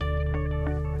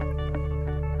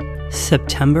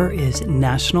September is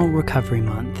National Recovery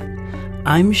Month.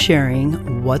 I'm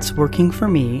sharing what's working for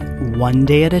me one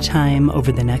day at a time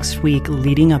over the next week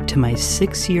leading up to my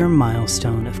 6-year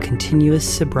milestone of continuous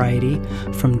sobriety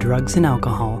from drugs and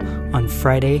alcohol on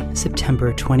Friday,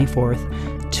 September 24th,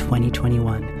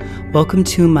 2021. Welcome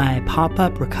to my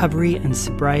pop-up recovery and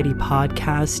sobriety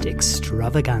podcast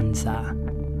extravaganza.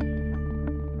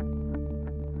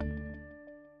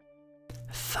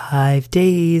 5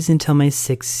 days until my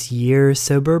 6-year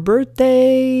sober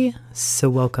birthday. So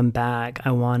welcome back.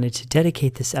 I wanted to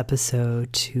dedicate this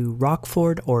episode to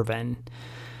Rockford Orvin.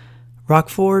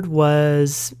 Rockford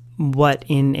was what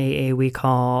in AA we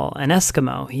call an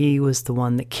Eskimo. He was the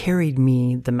one that carried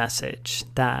me the message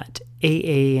that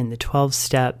AA and the 12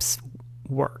 steps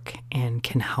work and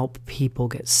can help people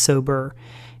get sober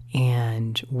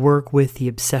and work with the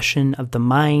obsession of the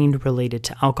mind related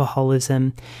to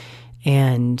alcoholism.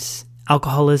 And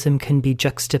alcoholism can be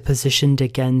juxtapositioned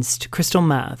against crystal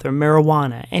meth or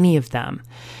marijuana, any of them.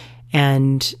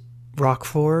 And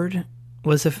Rockford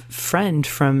was a friend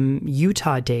from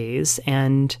Utah days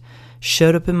and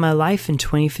showed up in my life in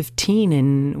 2015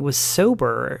 and was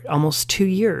sober almost 2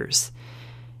 years.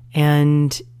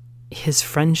 And his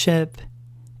friendship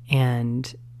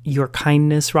and your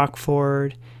kindness,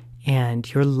 Rockford,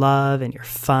 and your love and your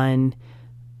fun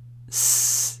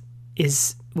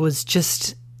was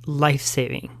just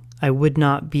life-saving. I would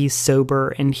not be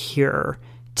sober and here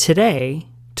today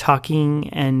talking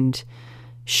and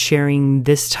sharing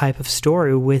this type of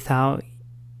story without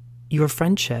your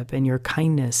friendship and your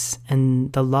kindness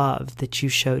and the love that you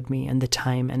showed me and the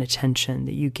time and attention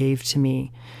that you gave to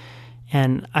me.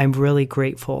 And I'm really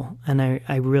grateful, and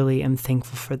I really am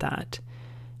thankful for that.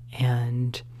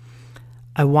 And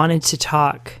I wanted to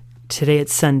talk today.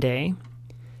 It's Sunday,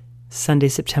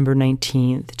 September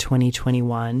 19th,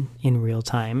 2021, in real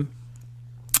time.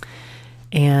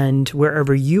 And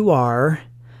wherever you are,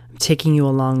 I'm taking you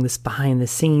along this behind the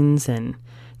scenes, and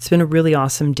it's been a really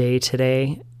awesome day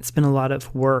today. It's been a lot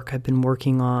of work. I've been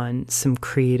working on some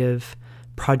creative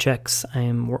projects.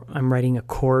 I'm writing a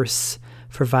course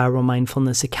for Viral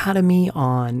Mindfulness Academy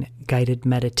on guided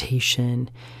meditation,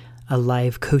 a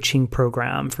live coaching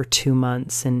program for 2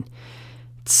 months, and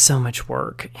it's so much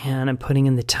work, and I'm putting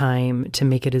in the time to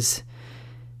make it as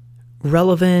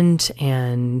relevant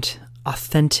and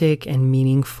authentic and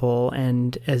meaningful,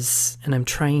 and I'm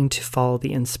trying to follow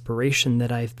the inspiration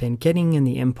that I've been getting and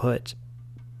the input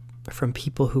from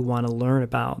people who want to learn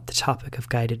about the topic of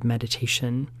guided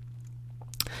meditation.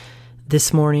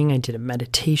 This morning I did a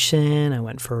meditation, I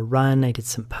went for a run, I did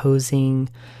some posing.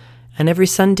 And every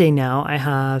Sunday now, I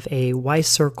have a Y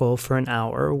Circle for an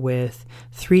hour with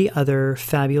 3 other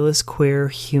fabulous queer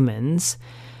humans.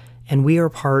 And we are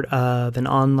part of an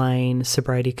online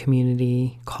sobriety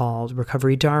community called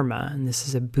Recovery Dharma. And this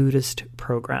is a Buddhist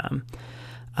program.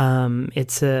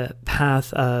 It's a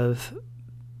path of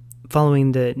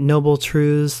following the Noble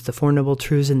Truths, the 4 Noble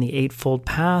Truths, and the Eightfold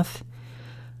Path.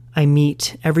 I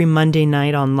meet every Monday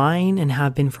night online and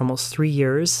have been for almost 3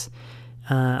 years.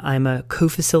 I'm a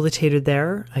co-facilitator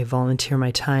there. I volunteer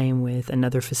my time with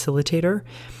another facilitator.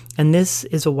 And this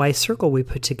is a Y Circle we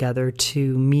put together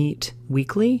to meet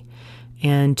weekly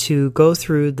and to go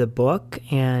through the book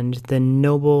and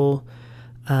the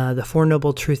 4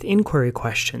 Noble Truth inquiry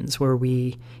questions, where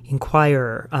we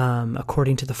inquire,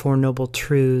 according to the 4 Noble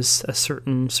Truths, a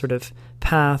certain sort of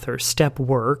path or step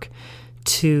work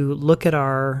to look at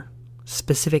our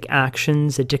specific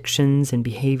actions, addictions, and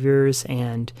behaviors,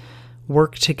 and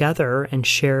work together and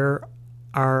share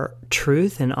our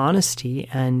truth and honesty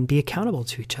and be accountable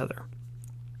to each other.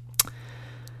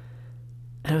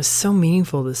 And it was so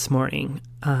meaningful this morning.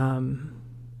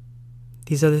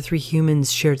 These other 3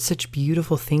 humans shared such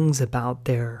beautiful things about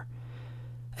their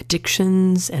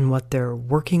addictions and what they're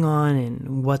working on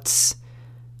and what's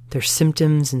their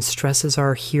symptoms and stresses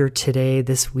are here today,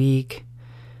 this week.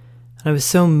 And I was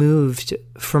so moved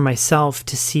for myself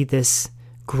to see this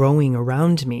growing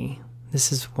around me.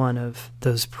 This is one of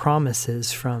those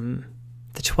promises from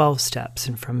the 12 steps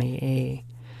and from AA,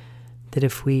 that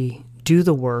if we do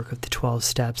the work of the 12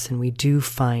 steps and we do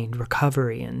find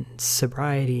recovery and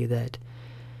sobriety, that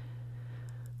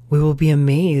we will be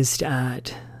amazed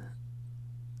at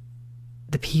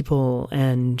the people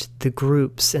and the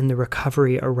groups and the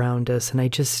recovery around us. And I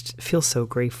just feel so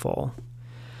grateful.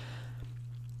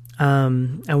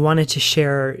 I wanted to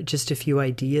share just a few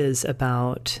ideas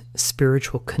about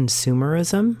spiritual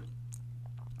consumerism,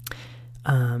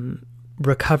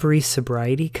 recovery,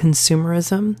 sobriety,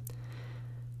 consumerism.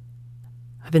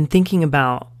 I've been thinking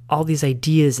about all these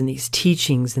ideas and these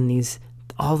teachings and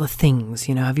all the things,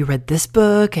 have you read this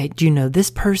book? Do you know this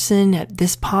person at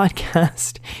this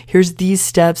podcast? Here's these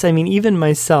steps. I mean, even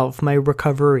myself, my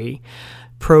recovery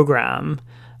program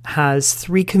has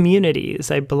 3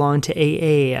 communities. I belong to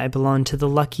AA, I belong to the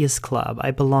Luckiest Club, I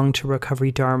belong to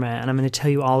Recovery Dharma, and I'm going to tell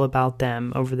you all about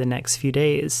them over the next few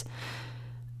days.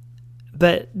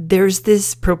 But there's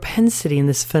this propensity and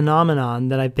this phenomenon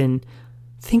that I've been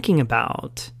thinking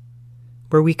about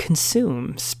where we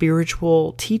consume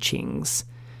spiritual teachings.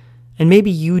 And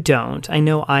maybe you don't. I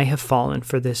know I have fallen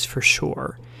for this for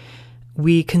sure.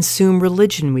 We consume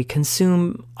religion, we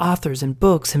consume authors and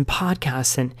books and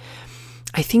podcasts, and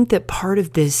I think that part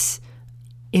of this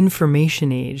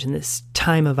information age and this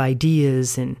time of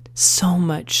ideas and so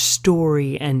much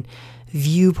story and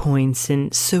viewpoints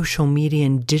and social media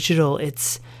and digital,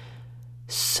 it's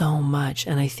so much.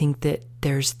 And I think that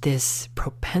there's this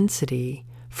propensity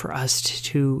for us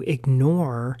to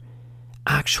ignore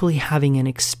actually having an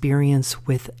experience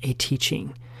with a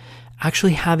teaching,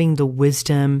 actually having the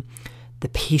wisdom, the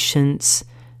patience,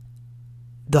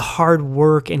 the hard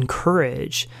work and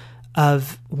courage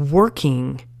of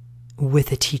working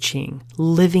with a teaching,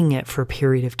 living it for a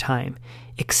period of time,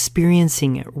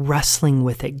 experiencing it, wrestling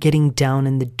with it, getting down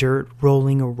in the dirt,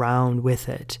 rolling around with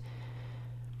it.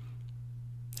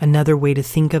 Another way to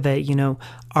think of it,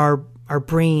 our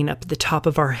brain up at the top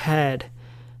of our head,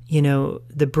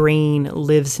 the brain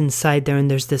lives inside there,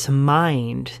 and there's this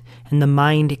mind, and the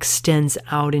mind extends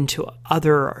out into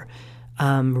other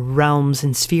realms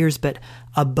and spheres, but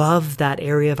above that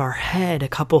area of our head, a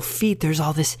couple feet, there's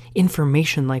all this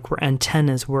information, like we're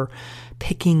antennas, we're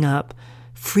picking up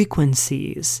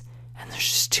frequencies, and there's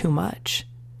just too much.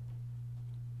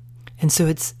 And so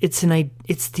it's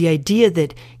the idea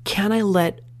that, can I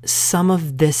let some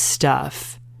of this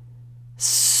stuff,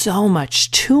 so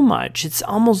much, too much, it's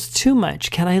almost too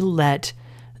much, can I let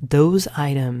those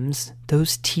items,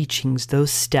 those teachings,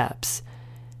 those steps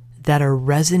that are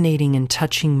resonating and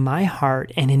touching my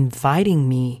heart and inviting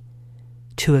me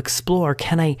to explore,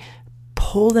 can I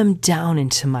pull them down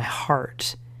into my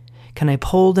heart? Can I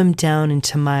pull them down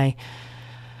into my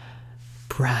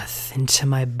breath, into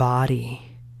my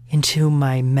body, into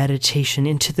my meditation,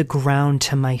 into the ground,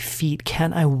 to my feet?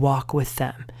 Can I walk with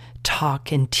them,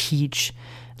 talk and teach,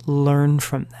 learn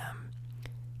from them?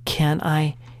 Can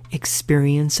I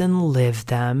experience and live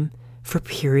them for a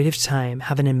period of time,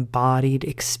 have an embodied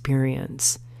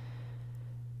experience?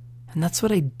 And that's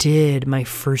what I did my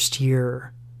first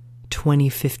year,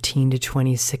 2015 to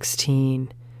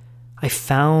 2016. I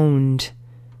found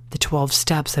the 12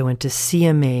 steps. I went to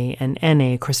CMA and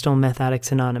NA, Crystal Meth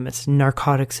Addicts Anonymous,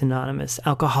 Narcotics Anonymous,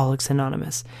 Alcoholics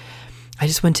Anonymous. I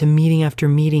just went to meeting after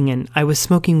meeting, and I was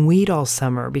smoking weed all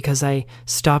summer because I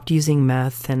stopped using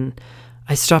meth and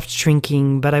I stopped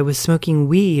drinking, but I was smoking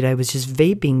weed. I was just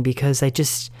vaping because I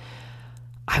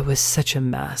was such a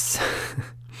mess.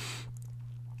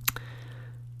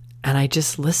 And I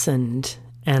just listened,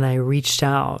 and I reached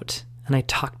out, and I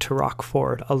talked to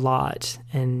Rockford a lot,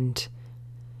 and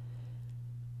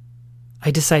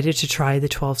I decided to try the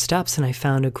 12 steps, and I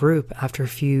found a group after a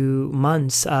few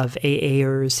months of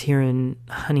AAers here in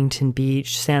Huntington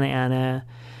Beach, Santa Ana,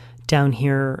 down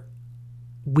here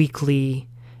weekly.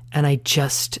 And I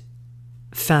just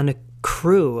found a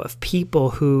crew of people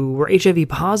who were HIV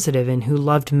positive and who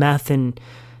loved meth and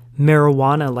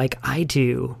marijuana like I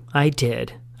do. I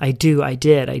did. I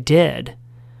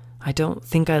don't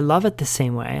think I love it the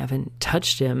same way. I haven't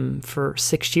touched him for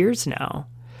 6 years now.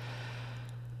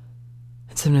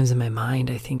 And sometimes in my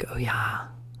mind, I think, oh yeah,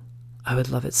 I would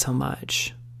love it so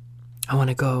much. I want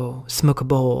to go smoke a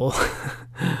bowl.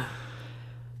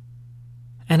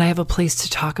 And I have a place to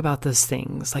talk about those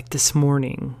things, like this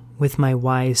morning with my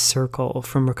wise circle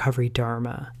from Recovery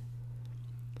Dharma.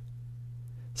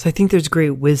 So I think there's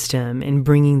great wisdom in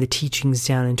bringing the teachings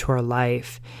down into our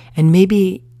life. And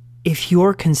maybe if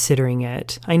you're considering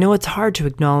it, I know it's hard to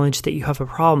acknowledge that you have a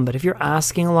problem, but if you're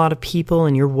asking a lot of people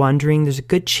and you're wondering, there's a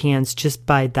good chance just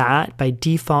by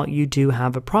default, you do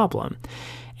have a problem.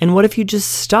 And what if you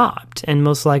just stopped? And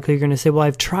most likely you're going to say, well,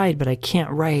 I've tried, but I can't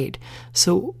write.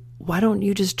 So why don't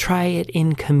you just try it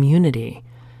in community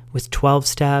with 12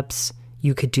 steps?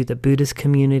 You could do the Buddhist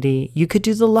community. You could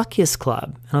do the Luckiest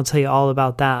Club. And I'll tell you all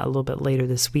about that a little bit later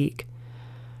this week.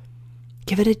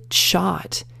 Give it a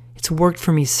shot. It's worked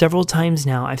for me several times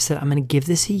now. I've said, I'm going to give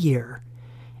this a year,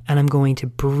 and I'm going to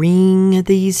bring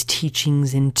these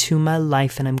teachings into my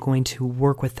life, and I'm going to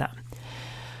work with them.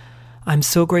 I'm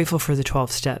so grateful for the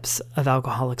 12 steps of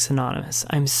Alcoholics Anonymous.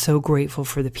 I'm so grateful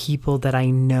for the people that I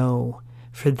know,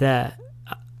 for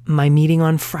my meeting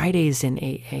on Fridays in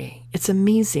AA. It's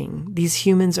amazing. These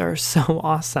humans are so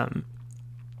awesome.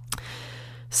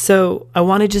 So I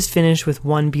want to just finish with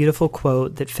one beautiful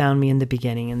quote that found me in the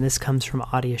beginning, and this comes from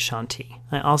Adyashanti.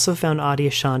 I also found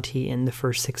Adyashanti in the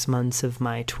first 6 months of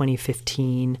my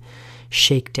 2015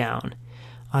 shakedown.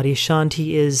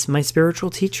 Adyashanti is my spiritual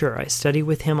teacher. I study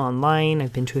with him online.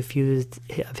 I've been to a few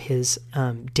of his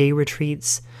day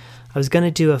retreats. I was going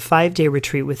to do a 5-day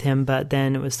retreat with him, but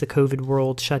then it was the COVID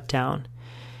world shut down.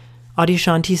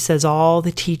 Adyashanti says all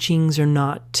the teachings are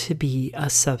not to be a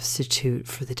substitute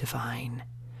for the divine.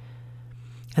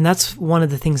 And that's one of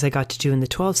the things I got to do in the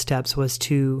 12 steps, was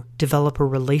to develop a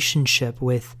relationship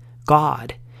with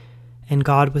God. And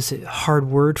God was a hard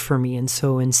word for me. And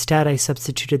so instead I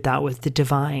substituted that with the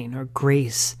divine, or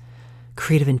grace,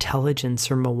 creative intelligence,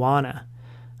 or Moana.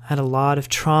 I had a lot of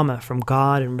trauma from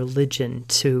God and religion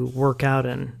to work out,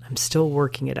 and I'm still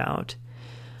working it out.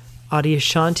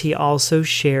 Adyashanti also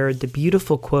shared the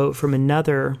beautiful quote from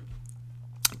another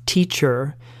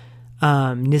teacher,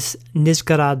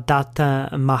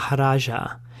 Nisargadatta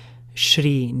Maharaja,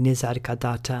 Shri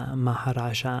Nisargadatta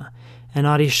Maharaja. And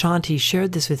Adyashanti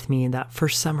shared this with me that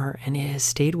first summer, and it has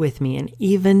stayed with me. And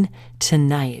even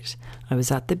tonight, I was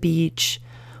at the beach,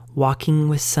 walking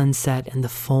with sunset, and the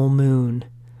full moon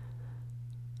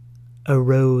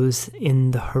arose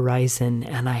in the horizon,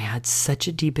 and I had such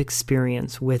a deep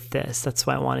experience with this. That's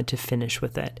why I wanted to finish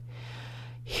with it.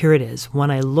 Here it is. When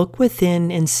I look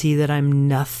within and see that I'm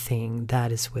nothing,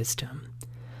 that is wisdom.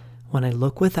 When I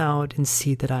look without and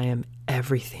see that I am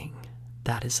everything,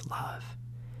 that is love.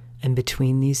 And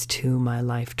between these two, my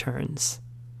life turns.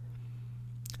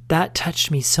 That touched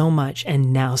me so much,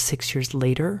 and now 6 years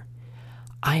later,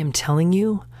 I am telling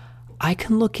you, I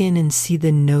can look in and see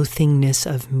the nothingness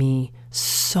of me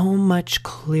so much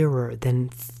clearer than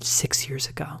 6 years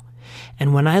ago.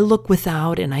 And when I look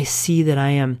without and I see that I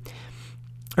am,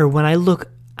 or when I look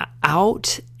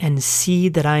out and see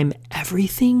that I'm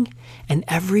everything and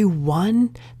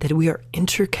everyone, that we are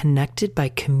interconnected by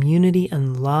community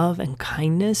and love and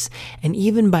kindness, and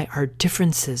even by our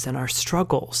differences and our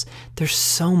struggles, there's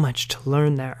so much to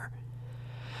learn there.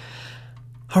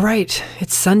 All right,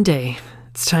 it's Sunday.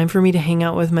 It's time for me to hang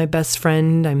out with my best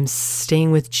friend. I'm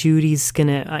staying with Jude.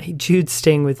 Jude's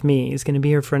staying with me. He's going to be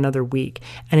here for another week.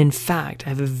 And in fact, I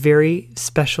have a very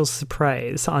special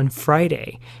surprise on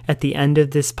Friday at the end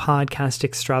of this podcast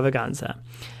extravaganza.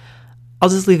 I'll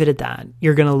just leave it at that.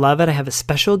 You're going to love it. I have a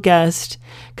special guest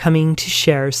coming to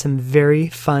share some very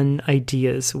fun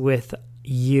ideas with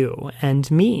you and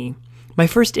me. My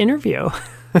first interview.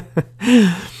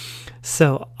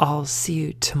 So I'll see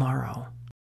you tomorrow.